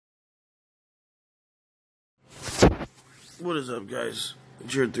What is up, guys?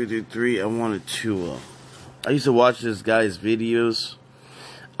 Jared333. I wanted to, I used to watch this guy's videos,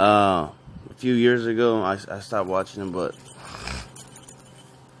 a few years ago. I stopped watching him, but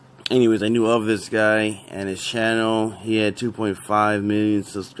anyways, I knew of this guy and his channel. He had 2.5 million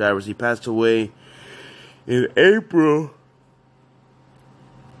subscribers. He passed away in April.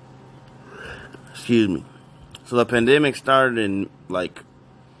 Excuse me. So the pandemic started in, like,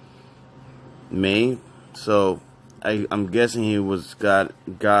 May. So I'm guessing he was got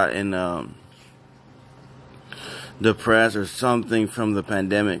depressed or something from the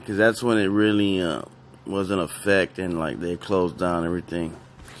pandemic, because that's when it really was in effect, and like they closed down everything.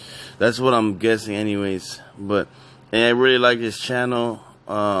 That's what I'm guessing, anyways. But and I really like his channel.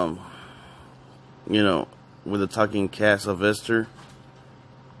 You know, with the talking cat Sylvester.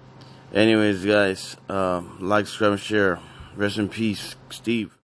 Anyways, guys, like, subscribe, and share. Rest in peace, Steve.